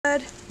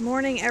Good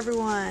morning,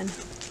 everyone.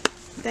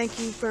 Thank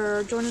you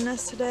for joining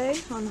us today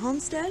on the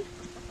homestead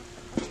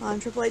on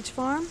Triple H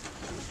Farm.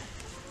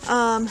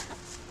 A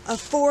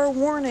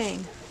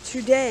forewarning,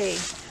 today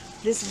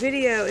this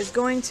video is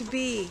going to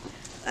be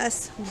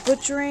us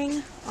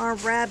butchering our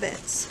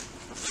rabbits.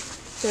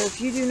 So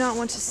if you do not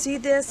want to see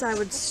this, I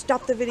would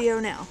stop the video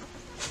now.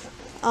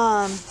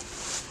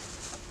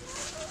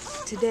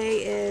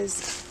 Today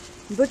is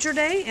Butcher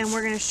Day, and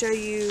we're going to show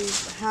you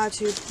how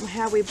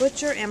we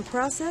butcher and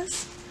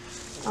process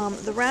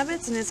the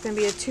rabbits, and it's going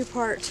to be a two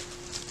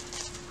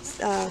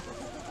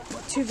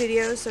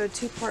videos, so a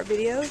two-part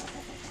video.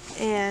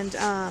 And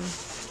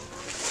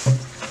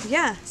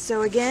yeah,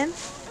 so again,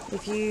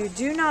 if you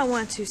do not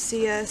want to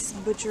see us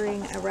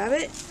butchering a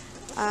rabbit,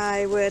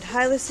 I would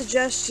highly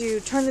suggest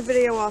you turn the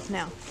video off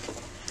now,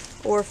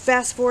 or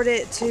fast forward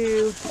it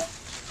to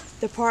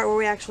the part where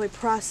we actually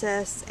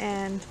process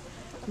and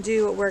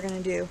do what we're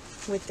going to do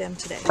with them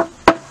today.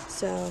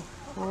 So,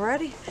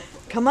 alrighty,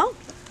 come on.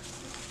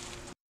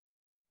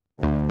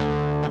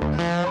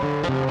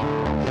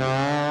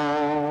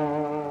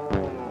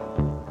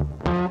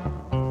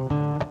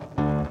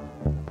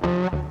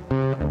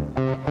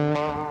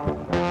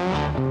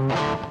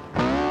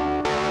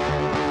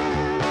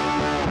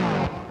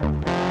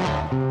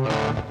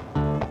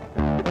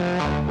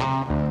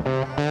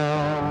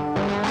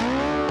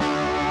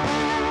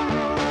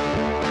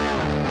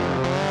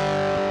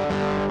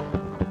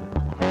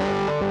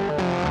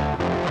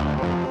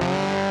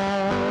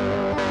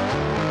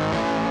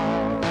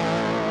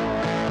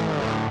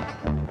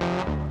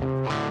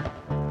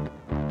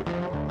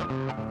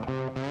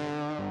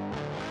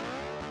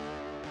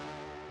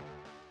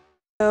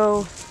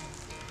 So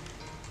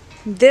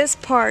this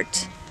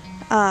part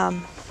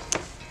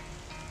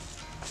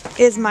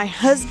is my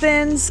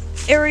husband's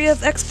area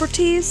of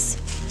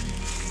expertise.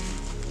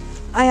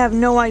 I have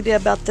no idea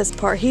about this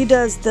part. He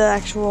does the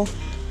actual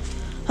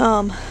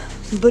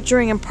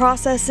butchering and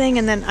processing,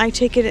 and then I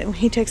take it and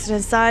he takes it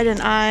inside,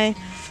 and I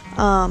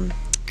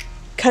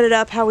cut it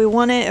up how we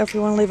want it, or if we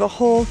want to leave it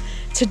whole.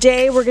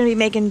 Today we're going to be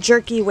making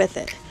jerky with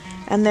it,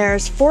 and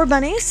there's 4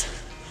 bunnies,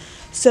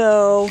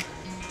 so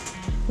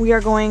we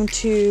are going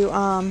to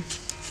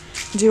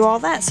do all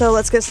that. So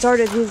let's get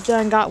started. He's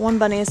done got 1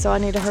 bunny, so I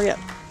need to hurry up.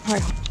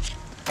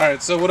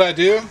 Alright, so what I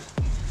do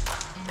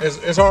is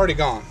it's already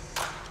gone.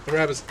 The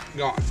rabbit's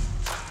gone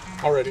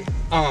already.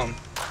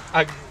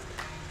 I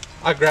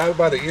grab it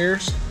by the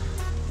ears,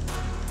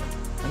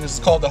 and this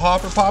is called the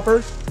hopper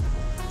popper.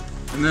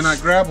 And then I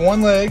grab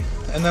one leg,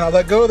 and then I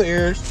let go of the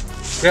ears,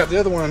 grab the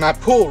other one, and I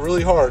pull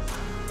really hard.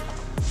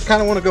 I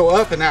kind of want to go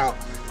up and out.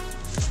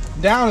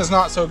 Down is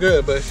not so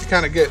good, but if you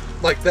kind of get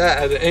like that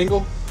at an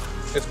angle,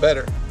 it's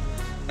better.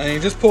 And you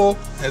just pull.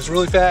 It's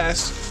really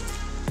fast.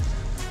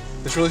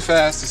 It's really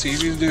fast. It's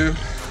easy to do.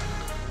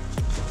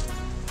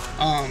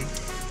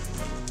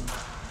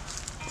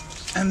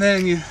 And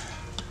then you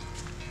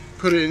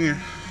put it in your,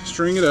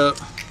 string it up.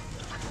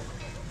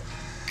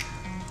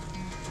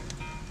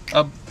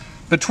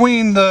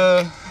 Between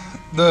the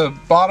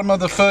bottom of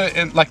the foot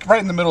and like right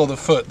in the middle of the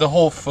foot, the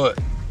whole foot.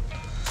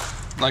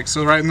 Like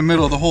so, right in the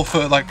middle of the whole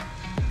foot, like.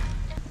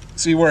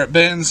 See where it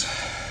bends?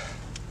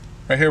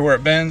 Right here where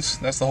it bends,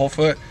 that's the whole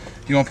foot.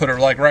 You want to put it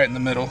like right in the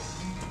middle.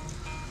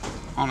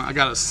 I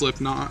got a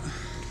slip knot.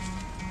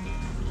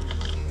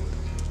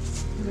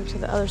 Move to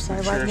the other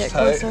side where I can get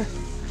closer.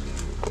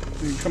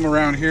 You can come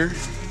around here.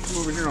 Come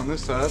over here on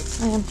this side.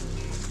 I am.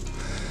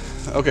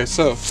 Okay,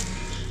 so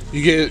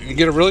you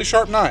get a really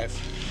sharp knife.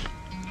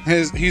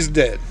 He's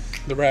dead.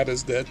 The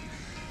rabbit's dead.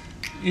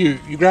 You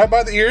grab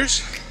by the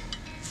ears,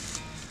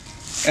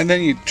 and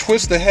then you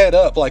twist the head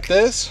up like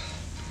this.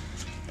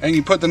 And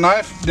you put the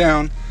knife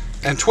down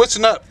and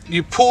twisting up,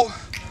 you pull.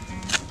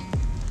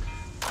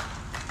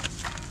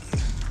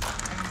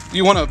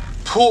 You want to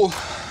pull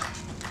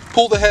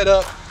the head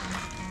up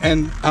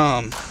and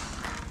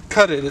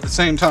cut it at the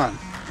same time.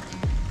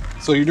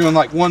 So you're doing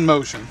like one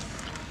motion.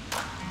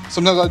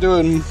 Sometimes I do it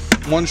in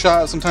one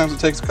shot, sometimes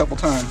it takes a couple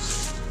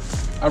times.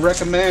 I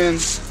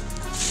recommend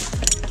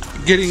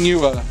getting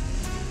you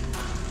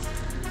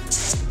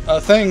a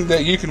thing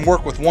that you can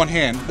work with one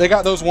hand. They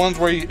got those ones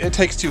where it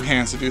takes 2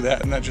 hands to do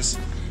that, and that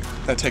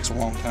takes a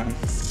long time.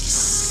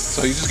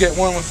 So you just get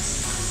one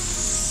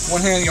with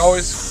one hand. You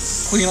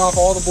always clean off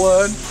all the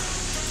blood.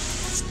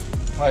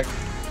 Like,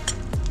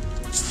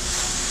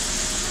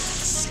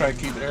 try to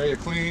keep the area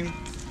clean.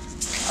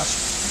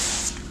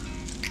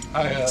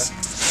 I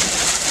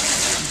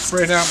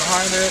spray down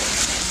behind it.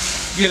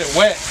 Get it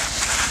wet.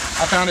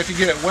 I found if you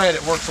get it wet,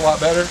 it works a lot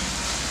better.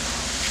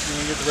 You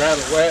can get the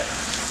rabbit wet.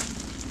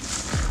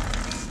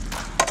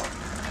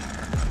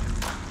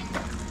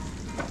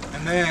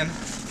 And then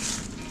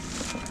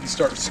you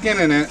start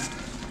skinning it.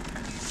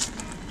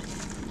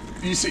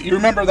 You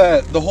remember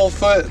that the whole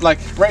foot, like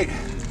right.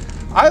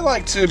 I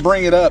like to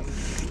bring it up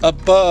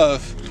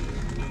above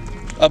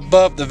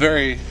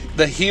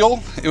the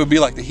heel. It would be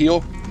like the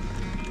heel.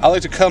 I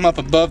like to come up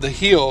above the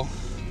heel,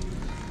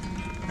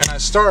 and I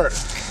start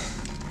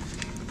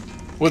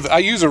with. I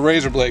use a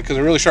razor blade because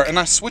it's really sharp, and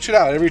I switch it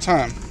out every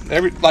time.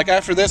 like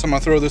after this, I'm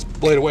gonna throw this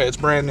blade away. It's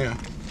brand new.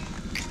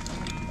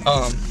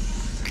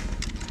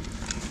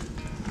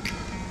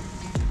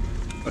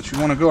 But you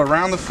want to go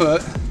around the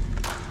foot.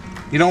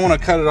 You don't want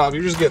to cut it off.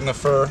 You're just getting the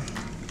fur.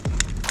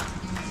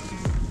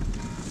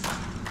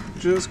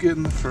 Just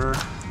getting the fur.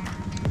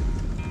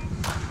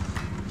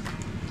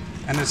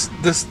 And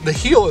the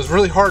heel is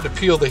really hard to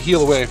peel the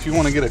heel away. If you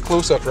want to get a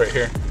close up right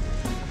here.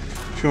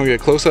 If you want to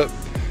get a close up,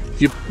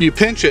 you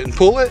pinch it and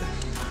pull it.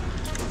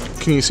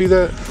 Can you see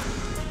that?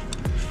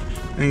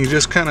 And you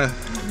just kind of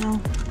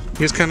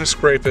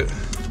scrape it.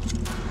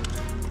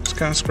 Just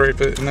kind of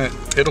scrape it, and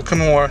it'll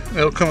come apart.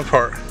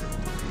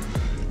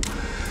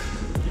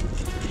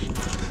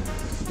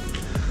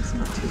 It's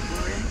not too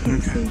blurry. I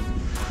can't see.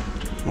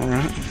 All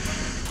right.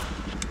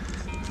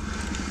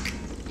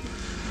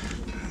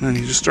 And then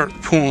you just start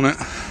pulling it,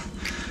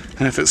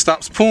 and if it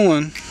stops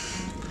pulling,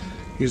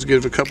 you just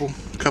give it a couple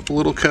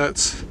little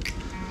cuts,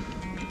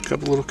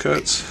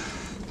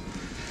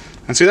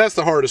 and see, that's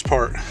the hardest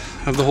part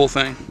of the whole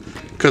thing,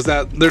 because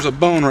there's a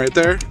bone right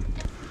there.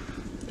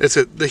 It's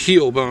the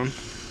heel bone,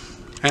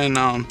 and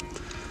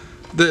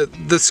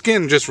the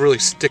skin just really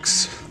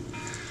sticks.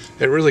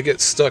 It really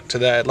gets stuck to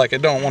that, like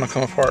it don't want to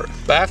come apart.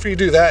 But after you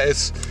do that,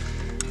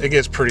 it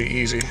gets pretty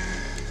easy.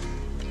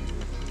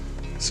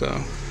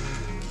 So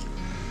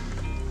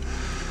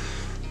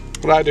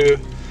what I do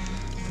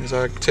is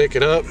I take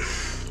it up,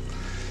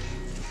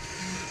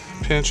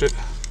 pinch it,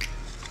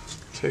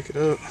 take it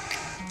up,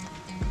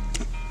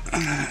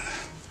 and then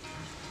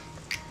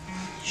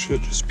it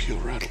should just peel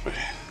right away.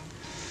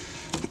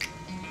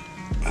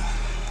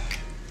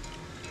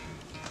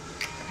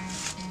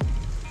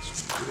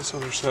 So do this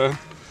other side.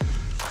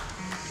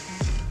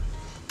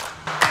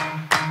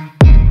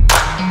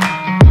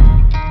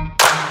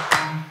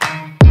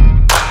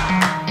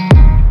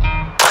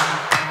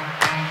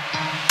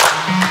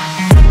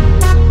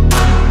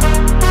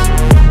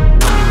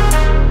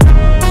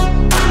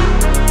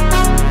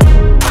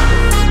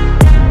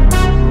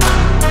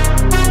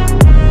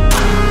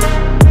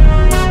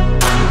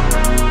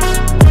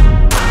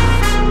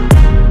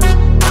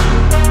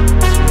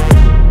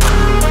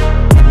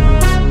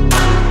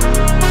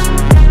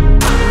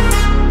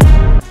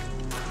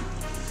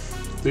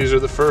 These are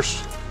the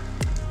first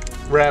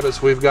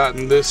rabbits we've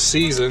gotten this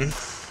season,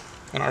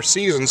 and our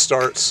season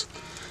starts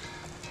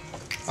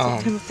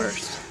September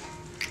 1st.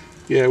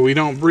 Yeah, we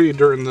don't breed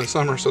during the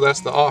summer, so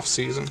that's the off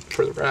season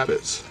for the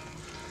rabbits.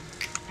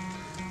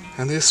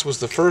 And this was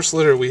the first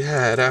litter we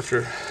had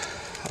after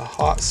a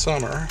hot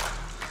summer.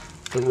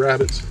 The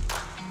rabbits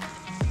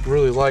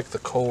really like the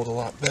cold a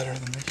lot better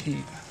than the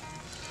heat.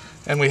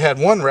 And we had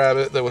one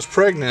rabbit that was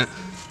pregnant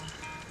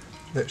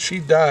that she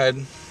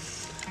died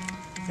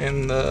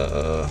in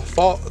the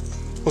fall.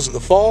 Was it the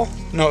fall?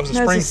 No, it was the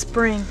spring. It was the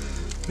spring.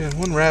 We had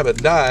one rabbit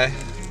die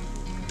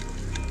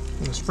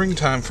in the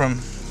springtime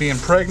from being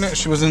pregnant.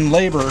 She was in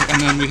labor,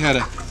 and then we had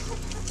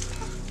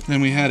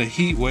a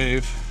heat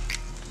wave,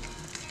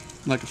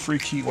 like a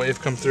freak heat wave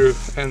come through,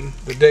 and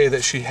the day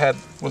that she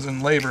was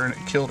in labor, and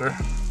it killed her.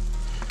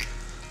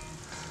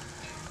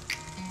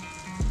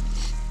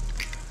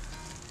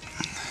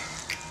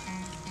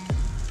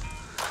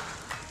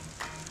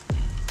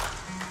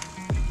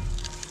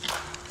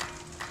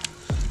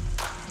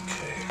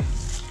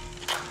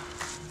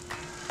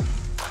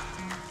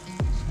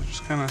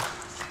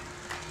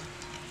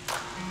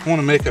 I want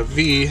to make a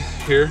V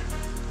here.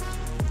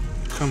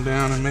 Come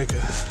down and make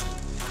a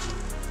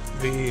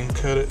V and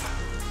cut it.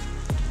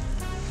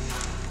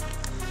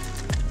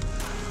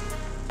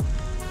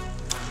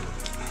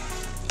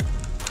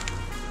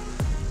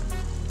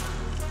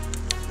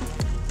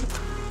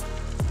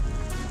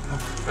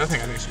 I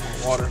think I need some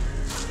more water.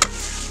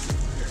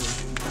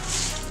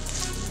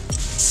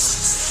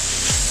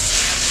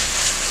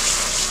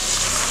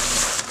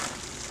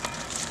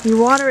 You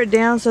water it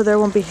down so there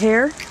won't be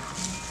hair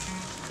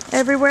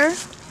everywhere.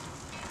 Is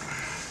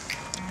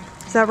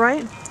that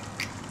right?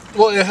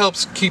 Well, it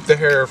helps keep the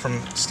hair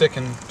from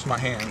sticking to my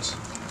hands.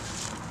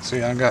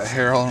 See, I got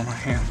hair all over my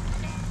hand,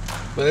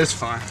 but it's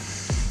fine.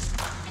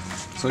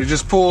 So you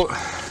just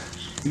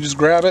you just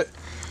grab it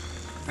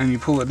and you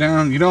pull it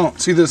down. You don't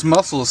see this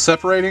muscle is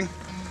separating.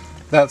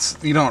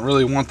 You don't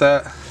really want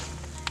that. So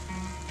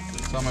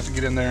I'm gonna have to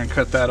get in there and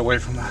cut that away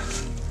from that.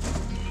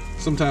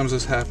 Sometimes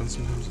this happens,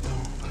 sometimes it don't.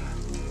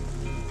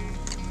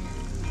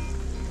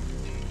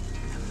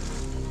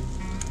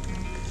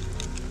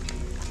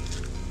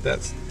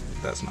 That's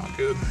not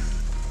good.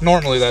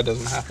 Normally that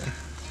doesn't happen.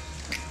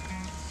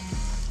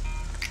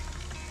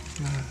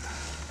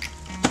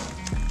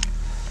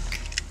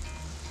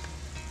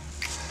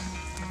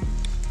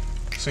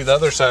 See, the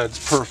other side's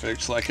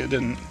perfect, like it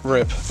didn't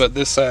rip, but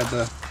this side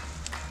the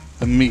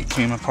meat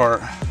came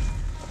apart.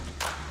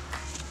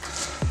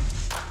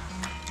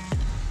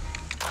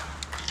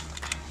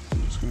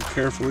 I'm just gonna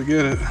carefully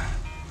get it.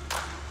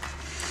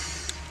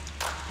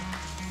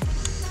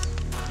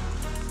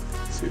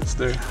 See, it's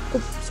there. Oh,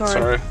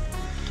 sorry.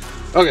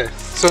 Okay,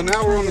 so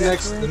now we're on the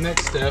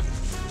next step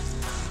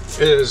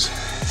is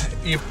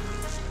you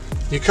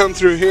come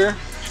through here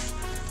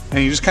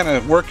and you just kind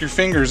of work your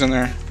fingers in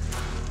there,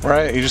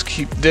 right? You just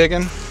keep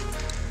digging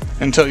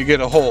until you get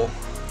a hole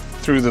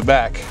through the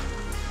back,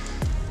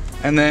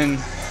 and then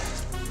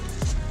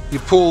you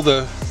pull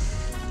the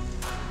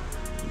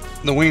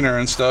wiener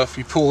and stuff,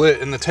 you pull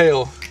it in the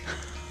tail,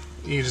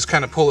 you just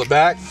kind of pull it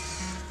back.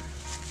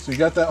 So you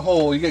got that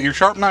hole, you get your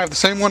sharp knife, the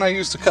same one I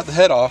used to cut the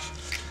head off,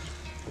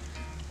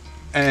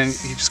 and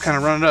you just kind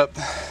of run it up,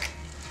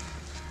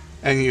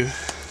 and you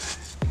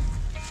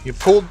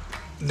pull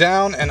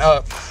down and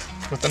up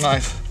with the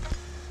knife,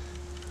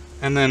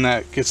 and then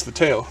that gets the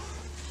tail.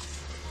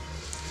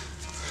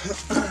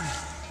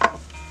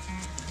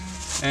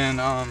 And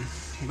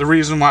the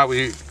reason why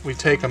we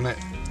take them at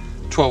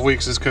 12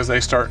 weeks is because they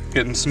start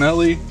getting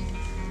smelly,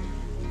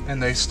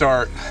 and they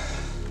start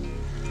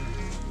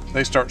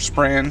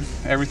spraying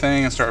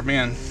everything and start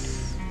being,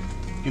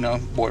 you know,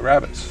 boy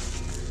rabbits.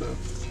 So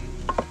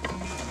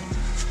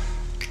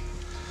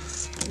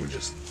we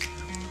just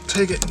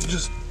take it and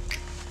just.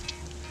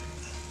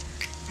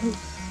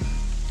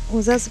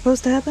 Was that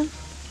supposed to happen?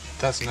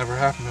 That's never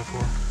happened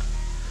before.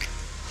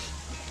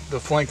 The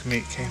flank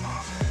meat came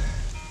off.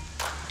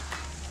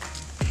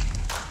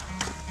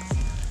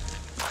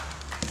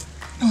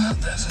 Well,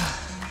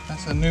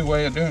 that's a new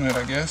way of doing it,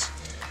 I guess.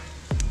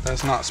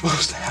 That's not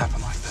supposed to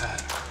happen like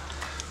that.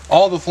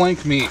 All the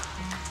flank meat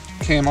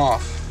came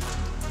off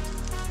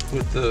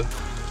with the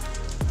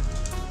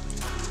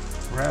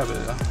rabbit.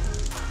 I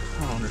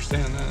don't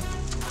understand that.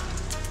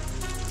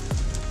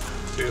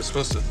 See, it's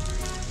supposed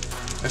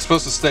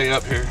to stay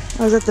up here.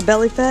 Oh, is that the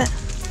belly fat?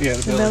 Yeah,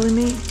 the belly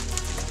meat.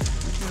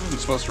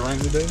 It's supposed to rain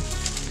today.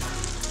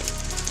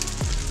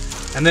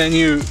 And then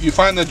you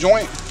find the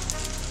joint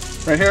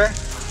right here,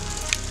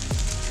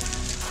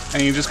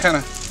 and you just kind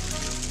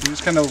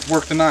of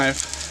work the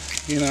knife.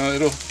 You know,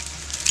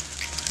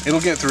 it'll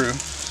get through.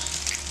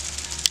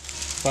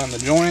 Find the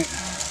joint.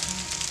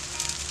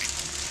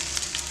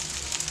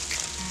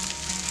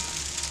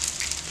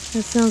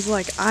 It sounds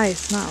like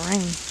ice, not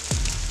rain.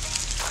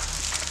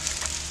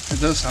 It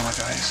does sound like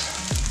ice.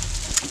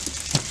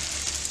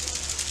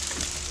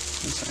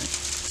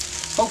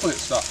 Hopefully it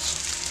stops.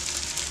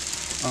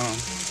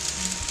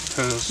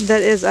 'Cause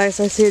that is ice.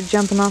 I see it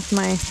jumping off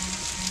my.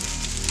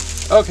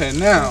 Okay,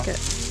 now. Bucket.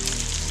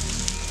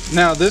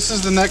 Now this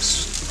is the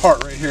next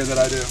part right here that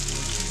I do.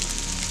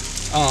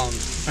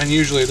 And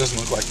usually it doesn't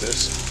look like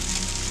this.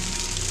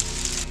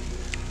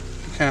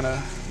 You kind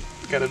of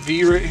got a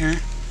V right here.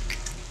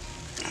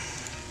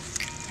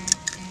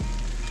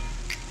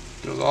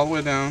 Goes all the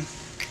way down.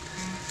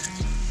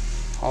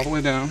 All the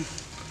way down.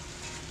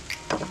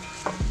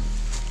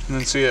 And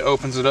then see, it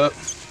opens it up.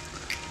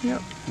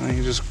 Yep. And then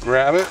you just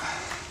grab it.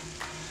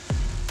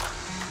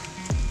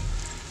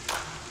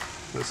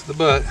 This is the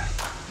butt.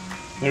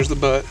 There's the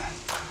butt.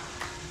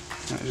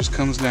 And it just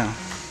comes down.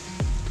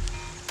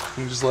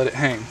 And you just let it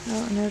hang.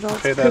 Oh, and there's all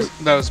okay, that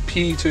was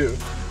P too.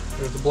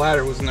 There's the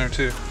bladder was in there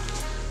too.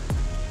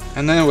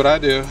 And then what I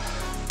do,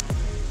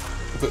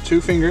 I put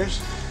 2 fingers.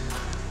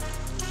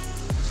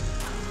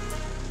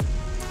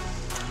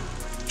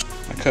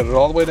 I cut it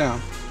all the way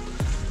down.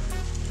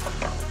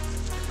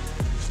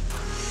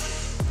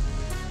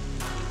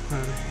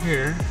 And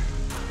here.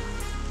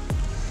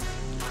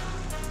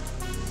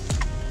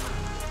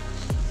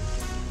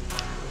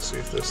 Let's see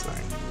if this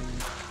thing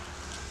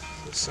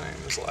is the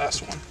same as the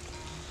last one.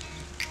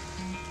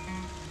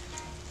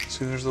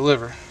 See, there's the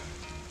liver.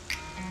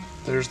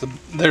 There's the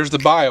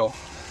bile.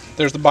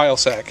 There's the bile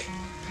sac.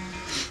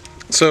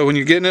 So when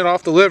you're getting it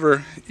off the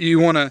liver, you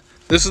want to,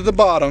 this is the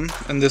bottom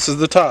and this is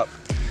the top.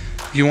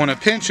 You want to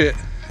pinch it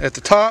at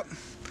the top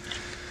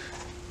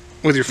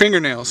with your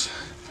fingernails,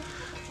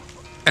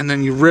 and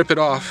then you rip it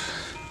off.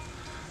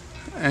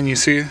 And you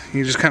see,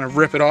 you just kind of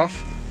rip it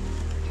off,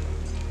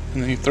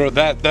 and then you throw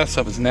that. That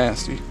stuff is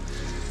nasty.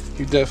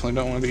 You definitely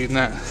don't want to be eating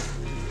that.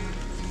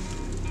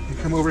 You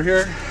come over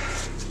here.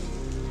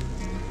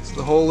 It's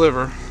the whole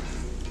liver.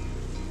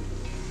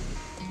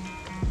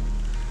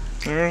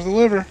 There's the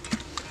liver.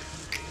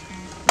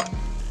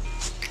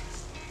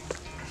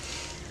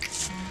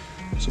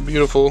 It's a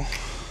beautiful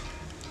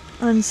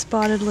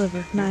unspotted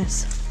liver.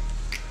 Nice.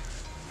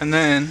 And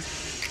then,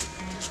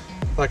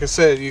 like I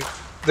said,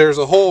 there's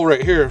a hole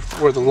right here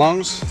where the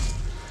lungs.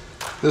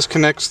 This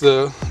connects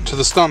to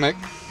the stomach,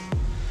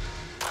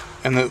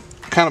 and the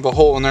kind of a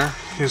hole in there.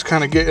 You just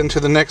kind of get into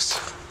the next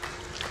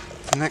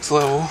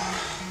level.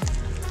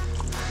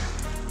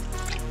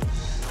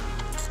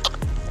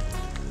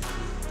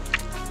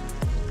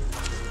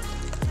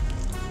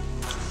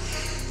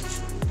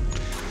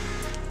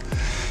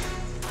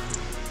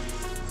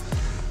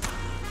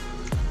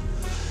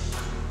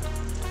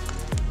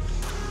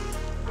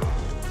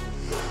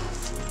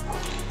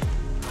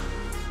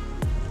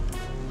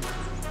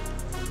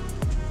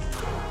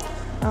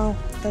 Oh,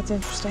 that's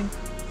interesting.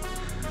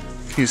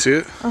 Can you see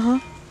it? Uh-huh.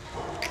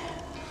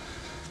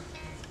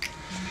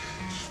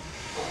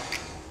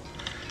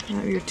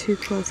 Oh, you're too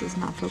close, it's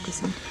not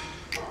focusing.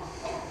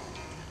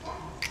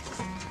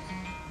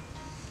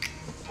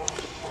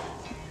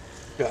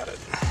 Got it.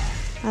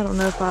 I don't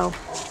know if I'll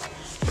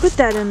put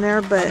that in there,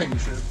 I but think you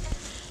should.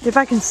 If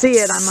I can see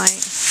it, I might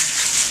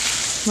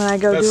when I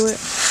go do it.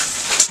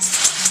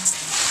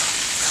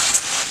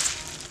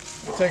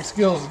 It takes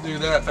skills to do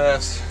that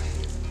fast.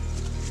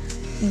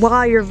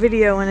 While you're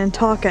videoing and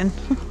talking.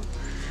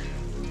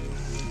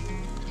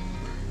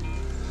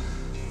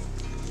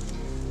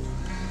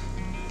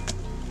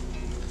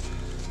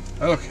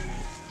 Okay.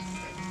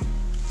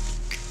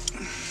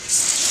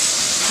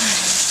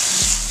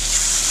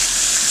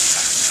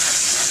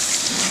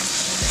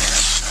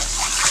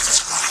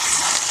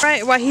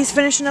 Right, while he's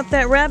finishing up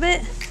that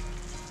rabbit,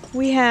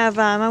 we have,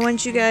 I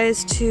want you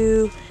guys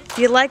to, if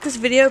you like this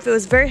video, if it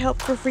was very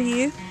helpful for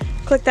you,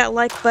 click that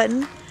like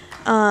button.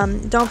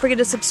 Don't forget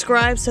to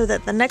subscribe so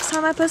that the next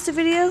time I post a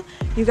video,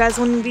 you guys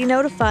will be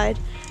notified.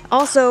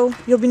 Also,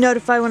 you'll be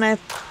notified when I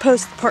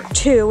post part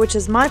 2, which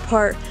is my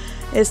part,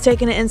 is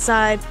taking it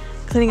inside,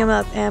 cleaning them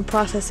up, and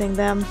processing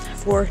them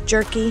for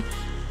jerky.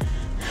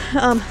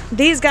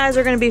 These guys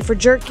are going to be for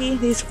jerky,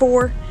 these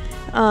 4.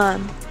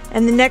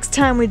 And the next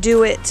time we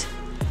do it,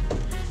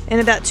 in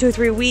about 2 or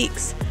 3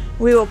 weeks,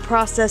 we will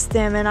process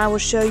them, and I will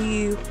show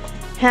you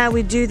how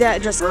we do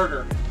that. Just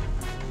burger.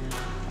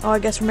 Oh, I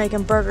guess we're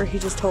making burger. He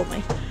just told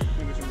me.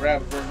 Maybe some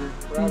rabbit burger,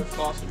 rabbit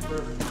sausage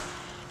burger.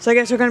 So I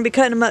guess we're going to be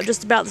cutting them up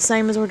just about the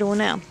same as we're doing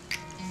now.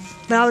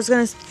 But I was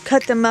going to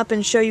cut them up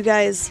and show you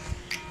guys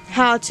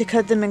how to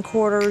cut them in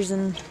quarters,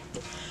 and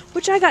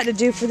which I got to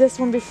do for this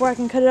one before I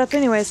can cut it up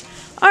anyways.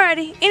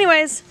 Alrighty,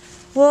 anyways,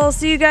 we'll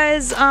see you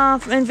guys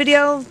in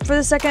video for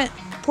the second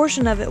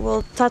portion of it.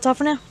 We'll ta-ta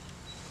for now.